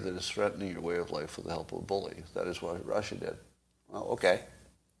neighbor that is threatening your way of life with the help of a bully. That is what Russia did. Well, okay.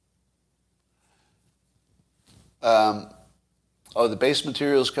 Oh, the base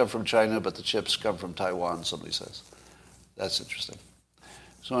materials come from China, but the chips come from Taiwan, somebody says. That's interesting.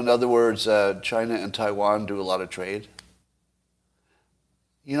 So in other words, China and Taiwan do a lot of trade.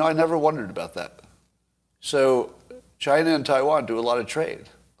 You know, I never wondered about that. So China and Taiwan do a lot of trade.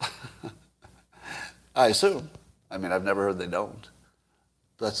 I assume. I mean, I've never heard they don't.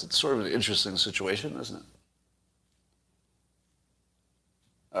 That's sort of an interesting situation, isn't it?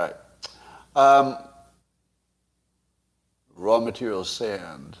 All right. Raw materials,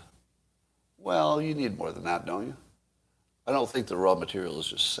 sand. Well, you need more than that, don't you? I don't think the raw material is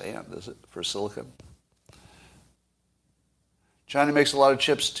just sand, is it, for silicon? China makes a lot of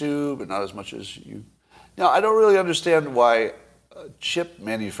chips too, but not as much as you. Now, I don't really understand why chip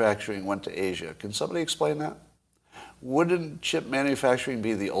manufacturing went to Asia. Can somebody explain that? Wouldn't chip manufacturing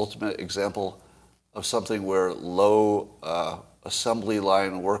be the ultimate example of something where low assembly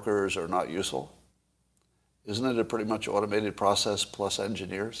line workers are not useful? Isn't it a pretty much automated process plus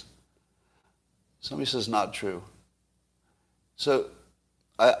engineers? Somebody says not true. So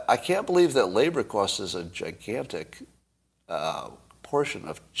I can't believe that labor cost is a gigantic portion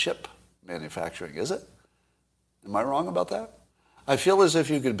of chip manufacturing, is it? Am I wrong about that? I feel as if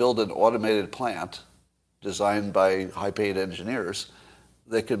you could build an automated plant designed by high-paid engineers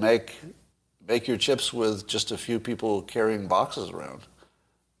that could make your chips with just a few people carrying boxes around.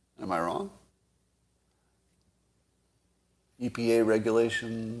 Am I wrong? EPA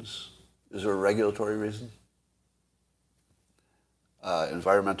regulations, is there a regulatory reason?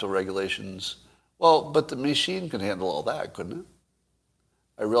 Environmental regulations. Well, but the machine can handle all that, couldn't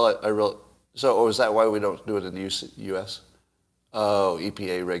it? So is that why we don't do it in the U.S.? Oh,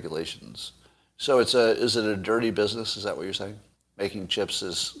 EPA regulations. So is it a dirty business? Is that what you're saying? Making chips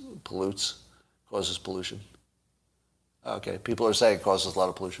causes pollution. Okay, people are saying it causes a lot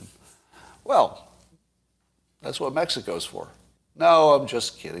of pollution. Well, that's what Mexico's for. No, I'm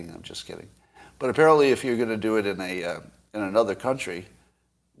just kidding. But apparently, if you're going to do it in another country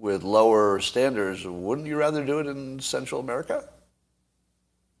with lower standards, wouldn't you rather do it in Central America?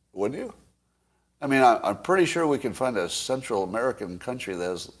 Wouldn't you? I mean, I'm pretty sure we can find a Central American country that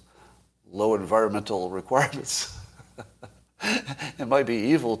has low environmental requirements. It might be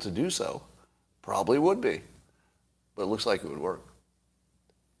evil to do so. Probably would be. But it looks like it would work.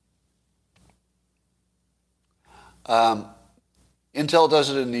 Intel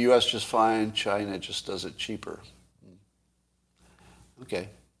does it in the U.S. just fine. China just does it cheaper. Okay.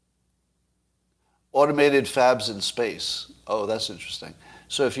 Automated fabs in space. Oh, that's interesting.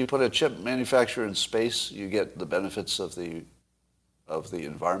 So if you put a chip manufacturer in space, you get the benefits of the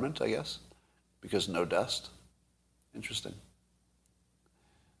environment, I guess, because no dust. Interesting.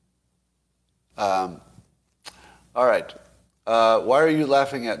 All right. Why are you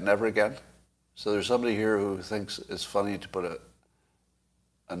laughing at never again? So there's somebody here who thinks it's funny to put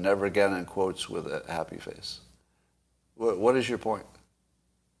a never again in quotes with a happy face. What is your point?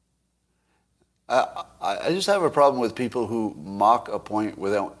 I just have a problem with people who mock a point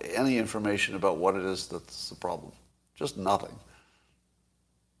without any information about what it is that's the problem. Just nothing.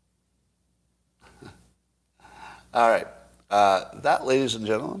 All right. That, ladies and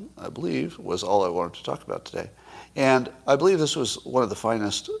gentlemen, I believe was all I wanted to talk about today. And I believe this was one of the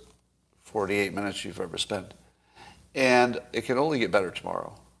finest 48 minutes you've ever spent. And it can only get better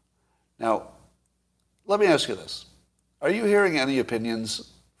tomorrow. Now, let me ask you this. Are you hearing any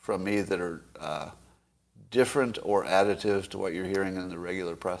opinions from me that are different or additive to what you're hearing in the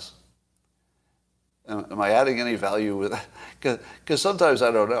regular press? Am I adding any value with that? Because sometimes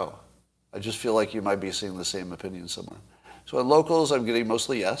I don't know. I just feel like you might be seeing the same opinion somewhere. So in locals, I'm getting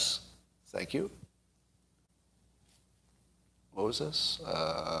mostly yes. Thank you. What was this?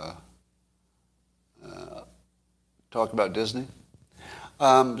 Talk about Disney?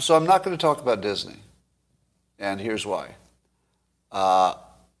 So I'm not going to talk about Disney. And here's why.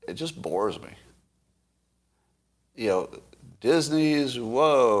 It just bores me. You know, Disney's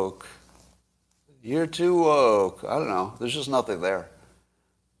woke. You're too woke. I don't know. There's just nothing there.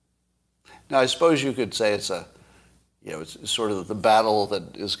 Now, I suppose you could say it's it's sort of the battle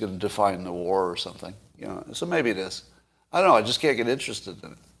that is going to define the war or something. So maybe it is. I don't know. I just can't get interested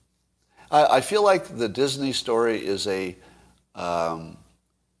in it. I feel like the Disney story is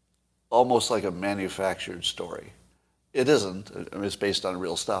almost like a manufactured story. It isn't. I mean, it's based on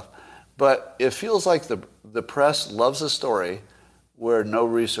real stuff. But it feels like the press loves a story where no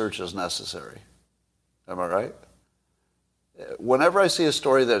research is necessary. Am I right? Whenever I see a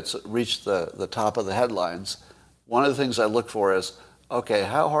story that's reached the top of the headlines, one of the things I look for is, okay,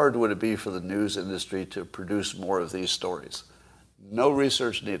 how hard would it be for the news industry to produce more of these stories? No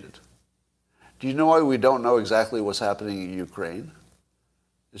research needed. Do you know why we don't know exactly what's happening in Ukraine?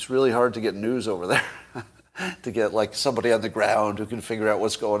 It's really hard to get news over there, to get like somebody on the ground who can figure out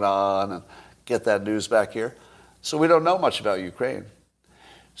what's going on and get that news back here. So we don't know much about Ukraine.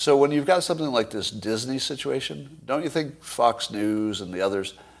 So when you've got something like this Disney situation, don't you think Fox News and the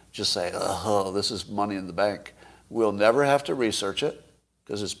others just say, oh, this is money in the bank. We'll never have to research it,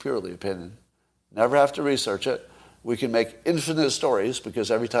 because it's purely opinion. Never have to research it. We can make infinite stories,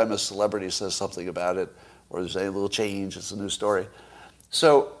 because every time a celebrity says something about it, or there's any little change, it's a new story.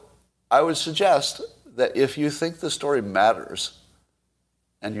 So I would suggest that if you think the story matters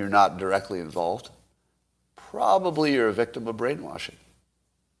and you're not directly involved, probably you're a victim of brainwashing.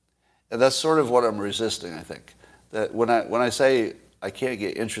 And that's sort of what I'm resisting, I think. That when I say I can't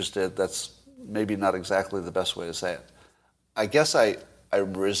get interested, that's maybe not exactly the best way to say it. I guess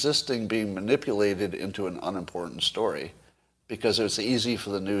I'm resisting being manipulated into an unimportant story because it's easy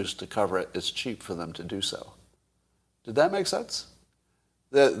for the news to cover it. It's cheap for them to do so. Did that make sense?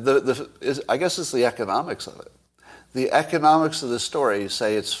 I guess it's the economics of it. The economics of the story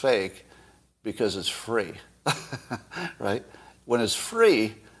say it's fake because it's free, right? When it's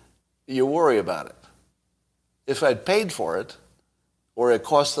free, you worry about it. If I'd paid for it, or it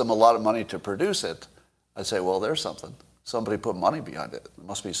cost them a lot of money to produce it, I'd say, well, there's something. Somebody put money behind it. There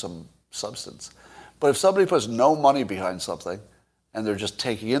must be some substance. But if somebody puts no money behind something, and they're just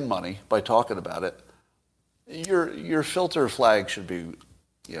taking in money by talking about it, your filter flag should be,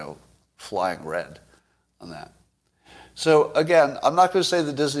 flying red on that. So again, I'm not going to say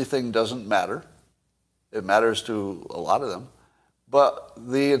the Disney thing doesn't matter. It matters to a lot of them. But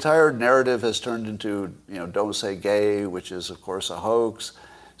the entire narrative has turned into, don't say gay, which is, of course, a hoax.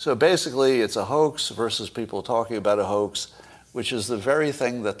 So basically, it's a hoax versus people talking about a hoax, which is the very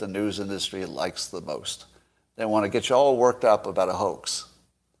thing that the news industry likes the most. They want to get you all worked up about a hoax,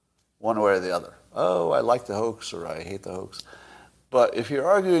 one way or the other. Oh, I like the hoax, or I hate the hoax. But if you're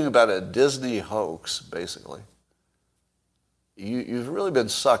arguing about a Disney hoax, basically, you've really been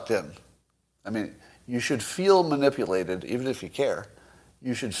sucked in. I mean, you should feel manipulated, even if you care.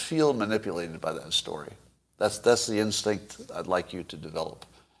 You should feel manipulated by that story. That's the instinct I'd like you to develop,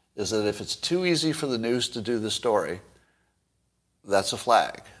 is that if it's too easy for the news to do the story, that's a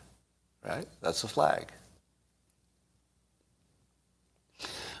flag, right? That's a flag.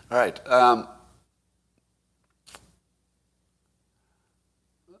 All right.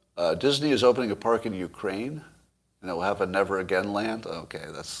 Disney is opening a park in Ukraine, and it will have a Never Again land. Okay,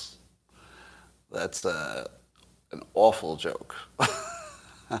 that's an awful joke.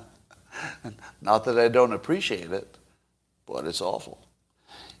 Not that I don't appreciate it, but it's awful.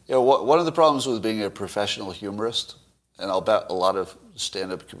 One of the problems with being a professional humorist, and I'll bet a lot of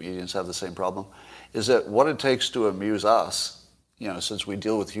stand-up comedians have the same problem, is that what it takes to amuse us, since we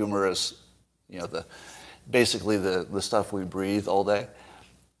deal with humor as, basically the stuff we breathe all day,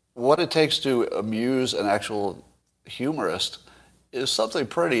 what it takes to amuse an actual humorist is something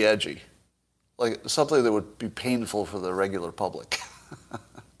pretty edgy. Like something that would be painful for the regular public.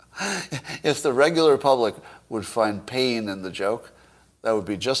 If the regular public would find pain in the joke, that would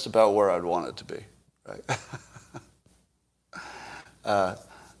be just about where I'd want it to be, right?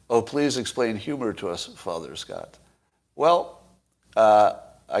 Please explain humor to us, Father Scott. Well,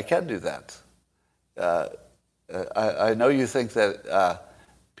 I can do that. I know you think that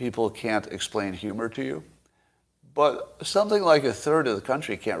people can't explain humor to you, but something like a third of the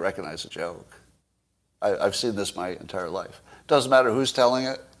country can't recognize a joke. I've seen this my entire life. Doesn't matter who's telling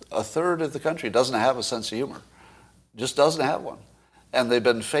it. A third of the country doesn't have a sense of humor. Just doesn't have one. And they've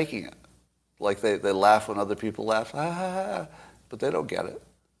been faking it. Like they laugh when other people laugh, but they don't get it.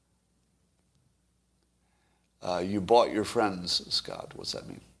 You bought your friends, Scott. What's that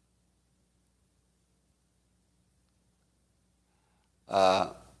mean?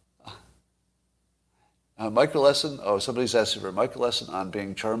 Micro lesson. Oh, somebody's asking for a micro lesson on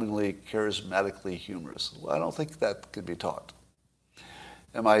being charmingly, charismatically humorous. Well, I don't think that could be taught.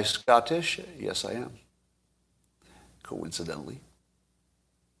 Am I Scottish? Yes, I am. Coincidentally.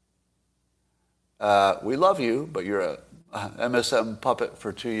 We love you, but you're a MSM puppet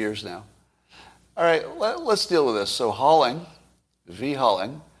for 2 years now. All right, let's deal with this. So Holling, V.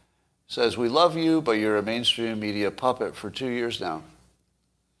 Holling, says, we love you, but you're a mainstream media puppet for 2 years now.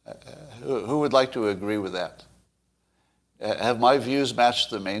 Who would like to agree with that? Have my views matched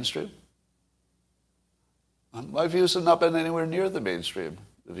the mainstream? My views have not been anywhere near the mainstream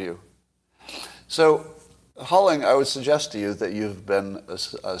view. So, Holling, I would suggest to you that you've been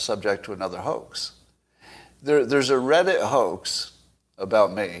subject to another hoax. There's a Reddit hoax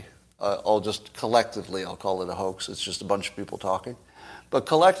about me. I'll just collectively, I'll call it a hoax. It's just a bunch of people talking. But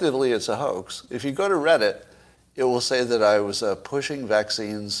collectively, it's a hoax. If you go to Reddit, it will say that I was pushing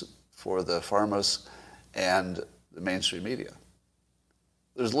vaccines for the pharmas and the mainstream media.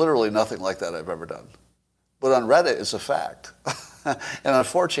 There's literally nothing like that I've ever done. But on Reddit, it's a fact. And on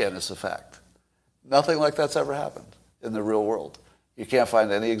 4chan, it's a fact. Nothing like that's ever happened in the real world. You can't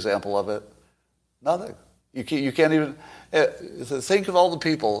find any example of it. Nothing. You can't even... Think of all the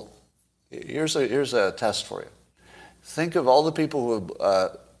people... Here's a test for you. Think of all the people who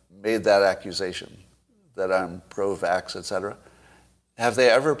have made that accusation, that I'm pro-vax, etc. Have they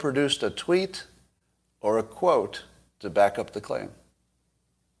ever produced a tweet or a quote to back up the claim?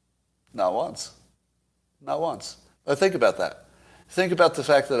 Not once. Not once. But think about that. Think about the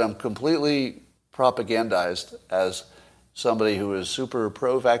fact that I'm completely propagandized as somebody who is super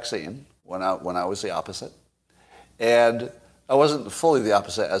pro-vaccine when I was the opposite. And I wasn't fully the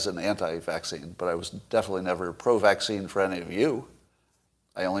opposite as an anti-vaccine, but I was definitely never pro-vaccine for any of you.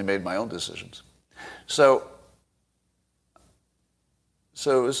 I only made my own decisions. So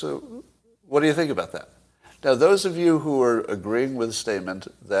what do you think about that? Now, those of you who are agreeing with the statement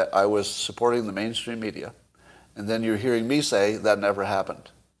that I was supporting the mainstream media, and then you're hearing me say that never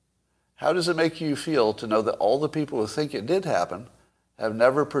happened, how does it make you feel to know that all the people who think it did happen have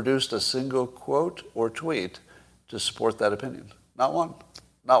never produced a single quote or tweet to support that opinion? Not one.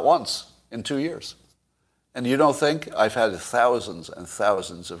 Not once in 2 years. And you don't think I've had thousands and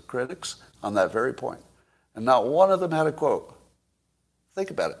thousands of critics on that very point, and not one of them had a quote.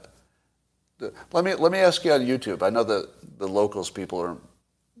 Think about it. Let me ask you on YouTube. I know that the locals people are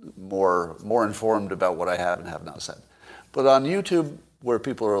more informed about what I have and have not said. But on YouTube, where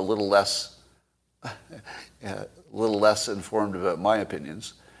people are a little less informed about my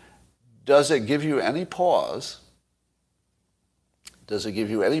opinions, does it give you any pause? Does it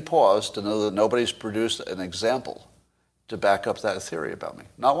give you any pause to know that nobody's produced an example to back up that theory about me?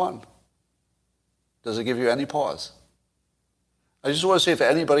 Not one. Does it give you any pause? I just want to see if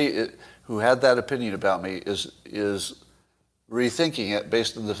anybody who had that opinion about me is rethinking it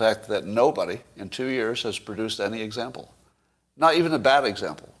based on the fact that nobody in 2 years has produced any example. Not even a bad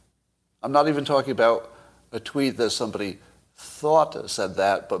example. I'm not even talking about a tweet that somebody thought said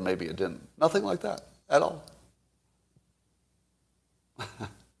that, but maybe it didn't. Nothing like that at all.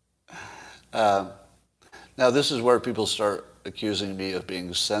 Now, this is where people start accusing me of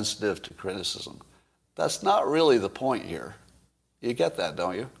being sensitive to criticism. That's not really the point here. You get that,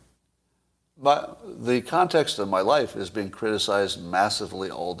 don't you? But the context of my life is being criticized massively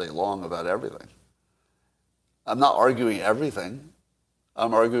all day long about everything. I'm not arguing everything.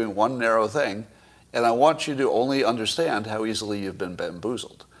 I'm arguing one narrow thing, and I want you to only understand how easily you've been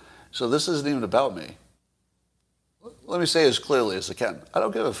bamboozled. So this isn't even about me. Let me say as clearly as I can. I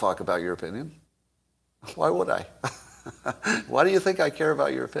don't give a fuck about your opinion. Why would I? Why do you think I care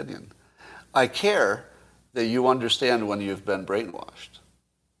about your opinion? I care that you understand when you've been brainwashed.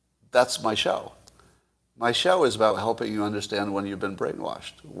 That's my show. My show is about helping you understand when you've been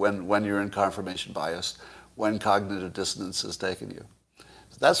brainwashed, when you're in confirmation bias, when cognitive dissonance has taken you.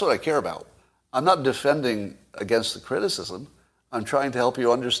 That's what I care about. I'm not defending against the criticism. I'm trying to help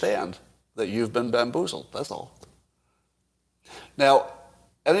you understand that you've been bamboozled. That's all. Now,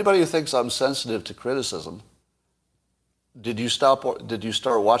 anybody who thinks I'm sensitive to criticism, did you start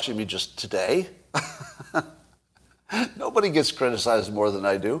watching me just today? Nobody gets criticized more than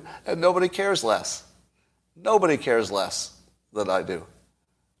I do, and nobody cares less. Nobody cares less than I do.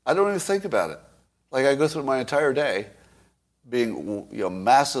 I don't even think about it. Like, I go through my entire day being,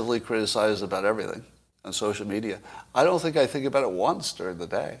 massively criticized about everything on social media. I don't think I think about it once during the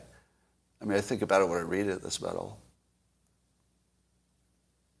day. I mean, I think about it when I read it. That's about all.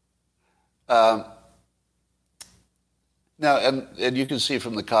 Now, and you can see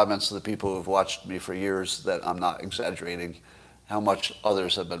from the comments of the people who have watched me for years that I'm not exaggerating how much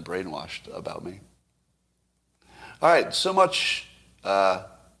others have been brainwashed about me. All right, so much.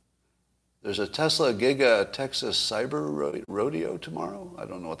 There's a Tesla Giga Texas Cyber Rodeo tomorrow. I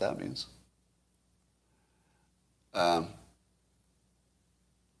don't know what that means.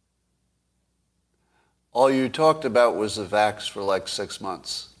 All you talked about was the vax for like 6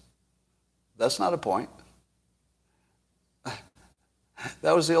 months. That's not a point.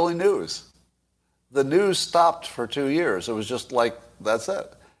 That was the only news. The news stopped for 2 years. It was just like, that's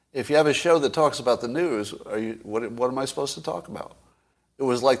it. If you have a show that talks about the news, what am I supposed to talk about? It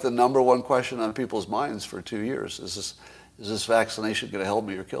was like the number one question on people's minds for 2 years. Is this vaccination going to help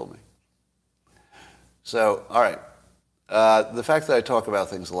me or kill me? So, all right. The fact that I talk about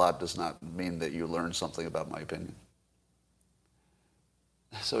things a lot does not mean that you learn something about my opinion.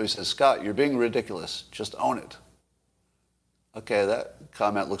 So he says, Scott, you're being ridiculous. Just own it. Okay, that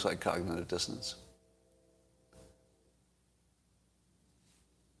comment looks like cognitive dissonance.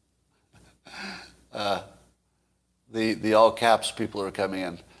 The all caps people are coming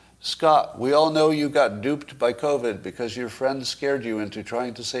in. Scott, we all know you got duped by COVID because your friends scared you into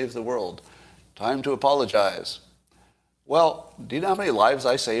trying to save the world. Time to apologize. Well, do you know how many lives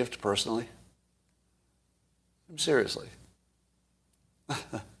I saved personally? Seriously.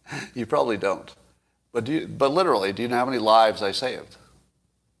 You probably don't. But literally, do you know how many lives I saved?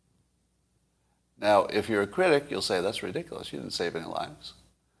 Now, if you're a critic, you'll say, that's ridiculous. You didn't save any lives.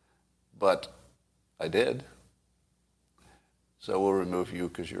 But I did. So we'll remove you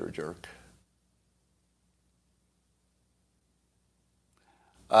because you're a jerk.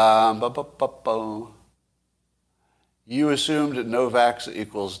 You assumed no vax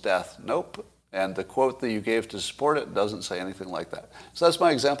equals death. Nope. And the quote that you gave to support it doesn't say anything like that. So that's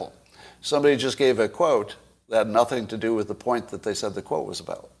my example. Somebody just gave a quote that had nothing to do with the point that they said the quote was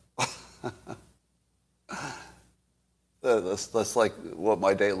about. That's like what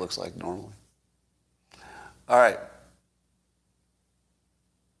my day looks like normally. All right.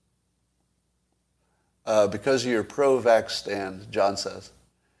 Because of your pro-vax stand, John says.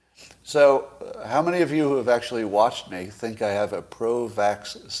 So how many of you who have actually watched me think I have a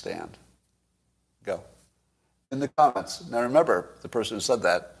pro-vax stand? Go. In the comments. Now remember, the person who said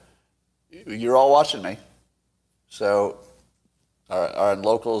that, you're all watching me. So on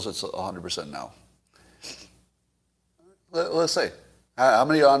locals, it's 100% no. Let's see. How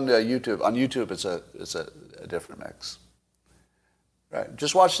many on YouTube? On YouTube, it's a different mix. Right.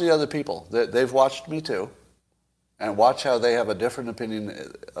 Just watch the other people. They've watched me too. And watch how they have a different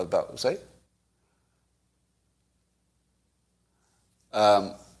opinion about, say?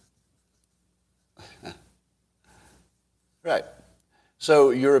 Right.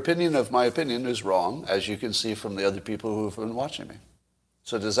 So your opinion of my opinion is wrong, as you can see from the other people who have been watching me.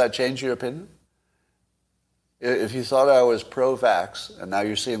 So does that change your opinion? If you thought I was pro-vax, and now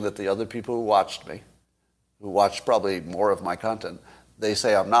you're seeing that the other people who watched me, who watched probably more of my content, they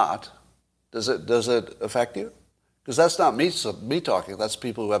say I'm not, does it affect you? Because that's not me talking, that's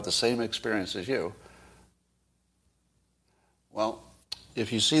people who have the same experience as you. Well,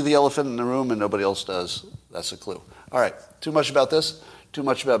 if you see the elephant in the room and nobody else does, that's a clue. All right, too much about this, too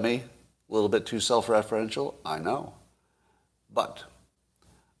much about me, a little bit too self-referential, I know. But,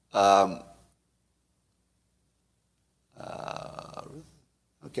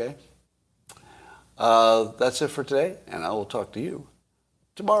 okay. That's it for today, and I will talk to you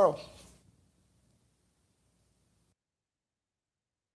tomorrow.